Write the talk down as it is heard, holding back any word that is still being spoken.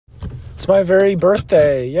It's my very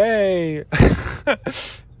birthday. Yay.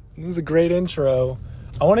 This is a great intro.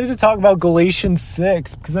 I wanted to talk about Galatians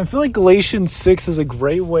 6 because I feel like Galatians 6 is a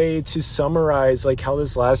great way to summarize like how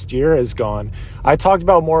this last year has gone. I talked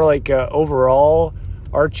about more like overall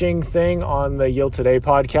arching thing on the Yield Today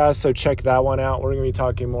podcast, so check that one out. We're going to be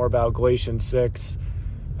talking more about Galatians 6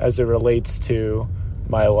 as it relates to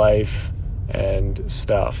my life and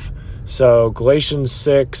stuff. So Galatians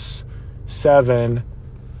 6:7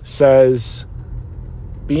 says,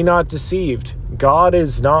 "Be not deceived, God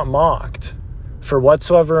is not mocked. For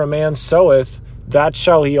whatsoever a man soweth, that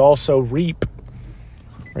shall he also reap."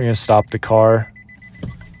 We're going to stop the car.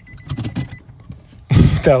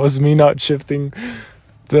 That was me not shifting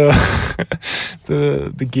the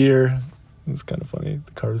gear. It's kind of funny.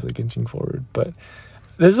 The car was like inching forward. But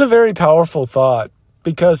this is a very powerful thought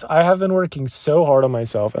because I have been working so hard on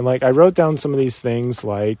myself. And like I wrote down some of these things,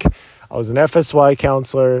 like I was an FSY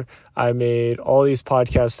counselor. I made all these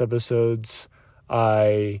podcast episodes.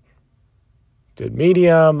 I did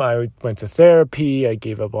Medium. I went to therapy. I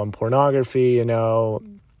gave up on pornography,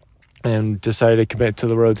 and decided to commit to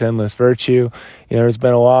the road to endless virtue. There's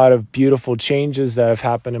been a lot of beautiful changes that have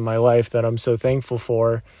happened in my life that I'm so thankful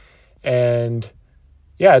for. And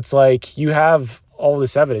yeah, it's like you have all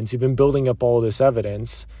this evidence. You've been building up all this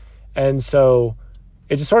evidence. And so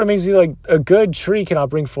it just sort of makes me like a good tree cannot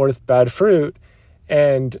bring forth bad fruit.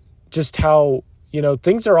 And just how,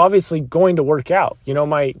 things are obviously going to work out.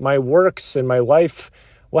 My works and my life,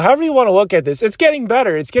 well, however you want to look at this, it's getting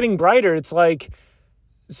better. It's getting brighter. It's like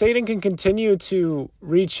Satan can continue to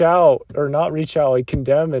reach out or not reach out, like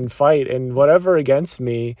condemn and fight and whatever against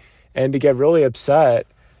me and to get really upset.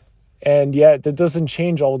 And yet that doesn't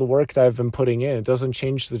change all the work that I've been putting in. It doesn't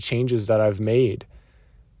change the changes that I've made.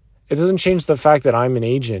 It doesn't change the fact that I'm an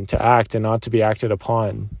agent to act and not to be acted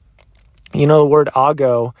upon. The word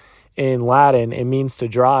ago in Latin, it means to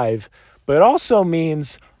drive, but it also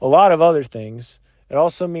means a lot of other things. It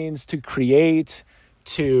also means to create,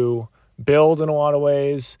 to build in a lot of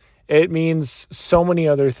ways. It means so many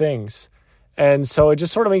other things. And so it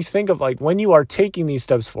just sort of makes you think of like when you are taking these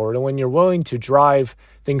steps forward and when you're willing to drive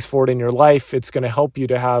things forward in your life, it's going to help you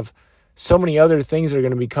to have so many other things that are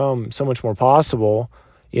going to become so much more possible.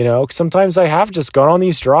 Sometimes I have just gone on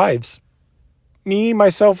these drives, me,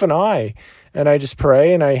 myself, and I just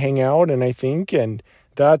pray and I hang out and I think, and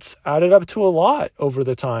that's added up to a lot over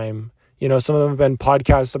the time. Some of them have been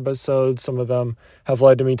podcast episodes. Some of them have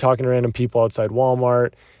led to me talking to random people outside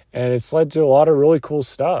Walmart, and it's led to a lot of really cool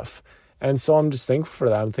stuff. And so I'm just thankful for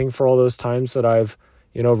that. I'm thankful for all those times that I've,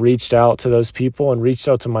 reached out to those people and reached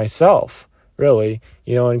out to myself, really,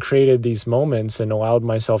 and created these moments and allowed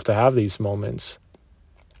myself to have these moments.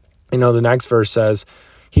 The next verse says,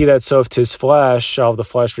 "He that soweth to his flesh shall of the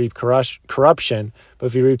flesh reap corruption, but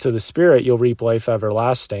if you reap to the Spirit, you'll reap life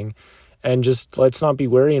everlasting." And just let's not be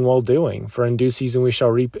weary in well-doing, for in due season we shall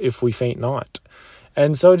reap if we faint not.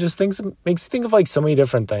 And so it just makes you think of like so many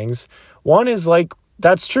different things. One is like,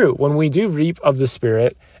 that's true. When we do reap of the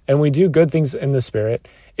Spirit and we do good things in the Spirit,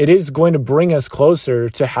 it is going to bring us closer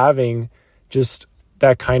to having just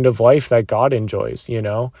that kind of life that God enjoys,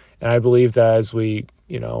 And I believe that as we,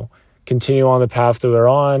 continue on the path that we're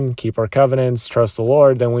on, keep our covenants, trust the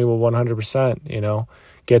Lord, then we will 100%,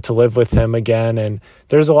 get to live with him again. And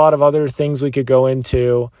there's a lot of other things we could go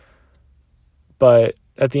into, but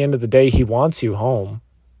at the end of the day, he wants you home.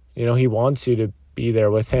 He wants you to be there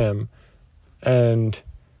with him. And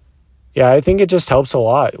yeah, I think it just helps a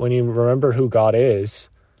lot when you remember who God is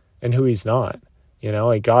and who he's not.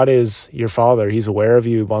 Like God is your father. He's aware of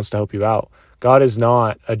you. He wants to help you out. God is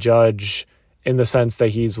not a judge in the sense that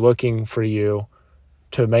he's looking for you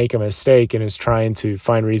to make a mistake and is trying to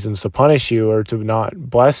find reasons to punish you or to not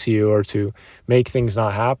bless you or to make things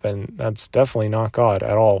not happen. That's definitely not God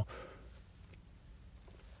at all.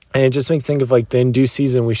 And it just makes me think of like, in due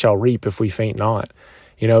season we shall reap if we faint not,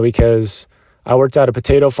 because I worked at a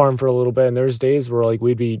potato farm for a little bit, and there's days where like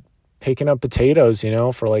we'd be picking up potatoes,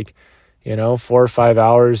 for like, 4 or 5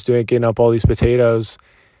 hours getting up all these potatoes.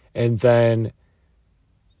 And then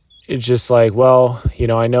it's just like, well,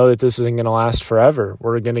 I know that this isn't going to last forever.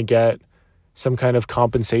 We're going to get some kind of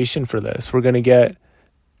compensation for this. We're going to get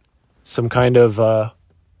some kind of, there's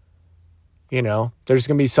going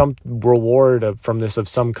to be some reward from this of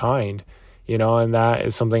some kind, and that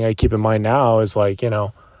is something I keep in mind now is like,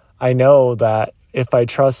 I know that if I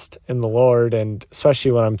trust in the Lord, and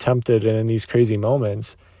especially when I'm tempted and in these crazy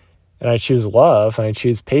moments, and I choose love, and I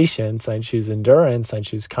choose patience, and I choose endurance, and I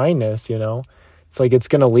choose kindness, it's like it's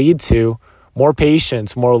going to lead to more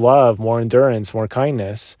patience, more love, more endurance, more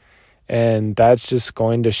kindness. And that's just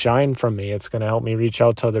going to shine from me. It's going to help me reach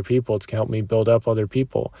out to other people. It's going to help me build up other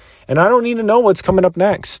people. And I don't need to know what's coming up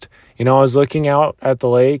next. I was looking out at the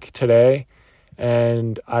lake today,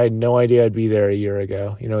 and I had no idea I'd be there a year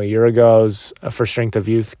ago. A year ago, I was a First Strength of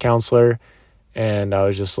Youth counselor, and I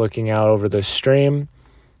was just looking out over the stream.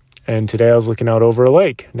 And today I was looking out over a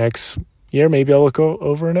lake. Next year, maybe I'll look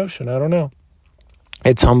over an ocean. I don't know.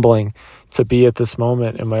 It's humbling to be at this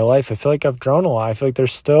moment in my life. I feel like I've grown a lot. I feel like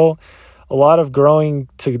there's still a lot of growing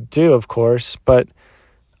to do, of course, but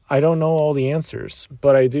I don't know all the answers.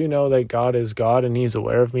 But I do know that God is God, and he's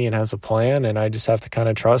aware of me and has a plan, and I just have to kind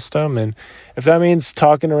of trust him. And if that means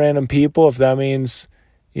talking to random people, if that means,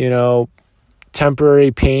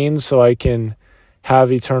 temporary pain so I can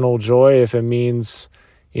have eternal joy, if it means,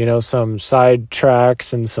 some side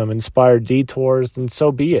tracks and some inspired detours, then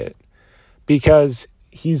so be it. Because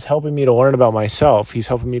he's helping me to learn about myself. He's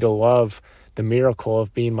helping me to love the miracle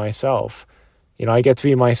of being myself. I get to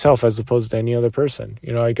be myself as opposed to any other person.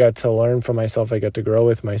 I get to learn from myself. I get to grow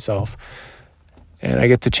with myself. And I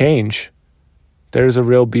get to change. There's a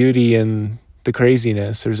real beauty in the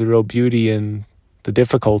craziness. There's a real beauty in the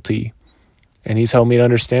difficulty. And he's helped me to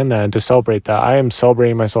understand that and to celebrate that. I am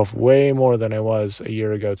celebrating myself way more than I was a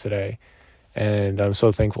year ago today. And I'm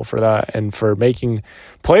so thankful for that. And for making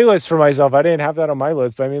playlists for myself. I didn't have that on my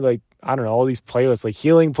list, but I made all these playlists, like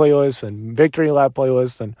healing playlists and victory lap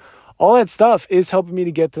playlists, and all that stuff is helping me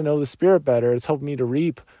to get to know the Spirit better. It's helping me to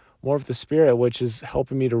reap more of the Spirit, which is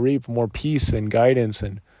helping me to reap more peace and guidance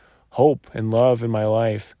and hope and love in my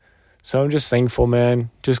life. So I'm just thankful, man.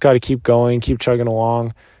 Just got to keep going, keep chugging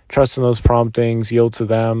along, trust in those promptings, yield to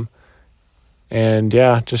them. And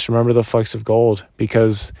just remember the flecks of gold,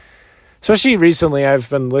 because especially recently, I've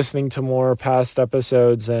been listening to more past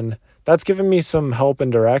episodes, and that's given me some help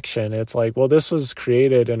and direction. It's like, well, this was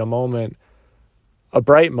created in a moment, a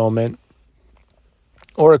bright moment,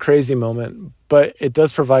 or a crazy moment, but it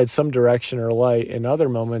does provide some direction or light in other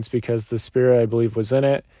moments because the Spirit, I believe, was in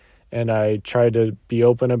it, and I tried to be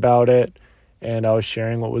open about it, and I was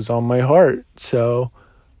sharing what was on my heart. So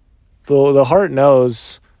the heart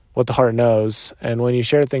knows what the heart knows. And when you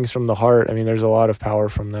share things from the heart, there's a lot of power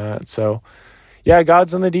from that. So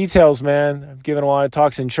God's in the details, man. I've given a lot of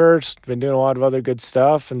talks in church, been doing a lot of other good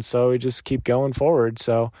stuff. And so we just keep going forward.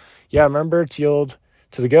 So remember to yield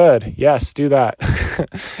to the good. Yes, do that.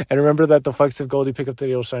 And remember that the flecks of gold you pick up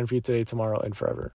today will shine for you today, tomorrow, and forever.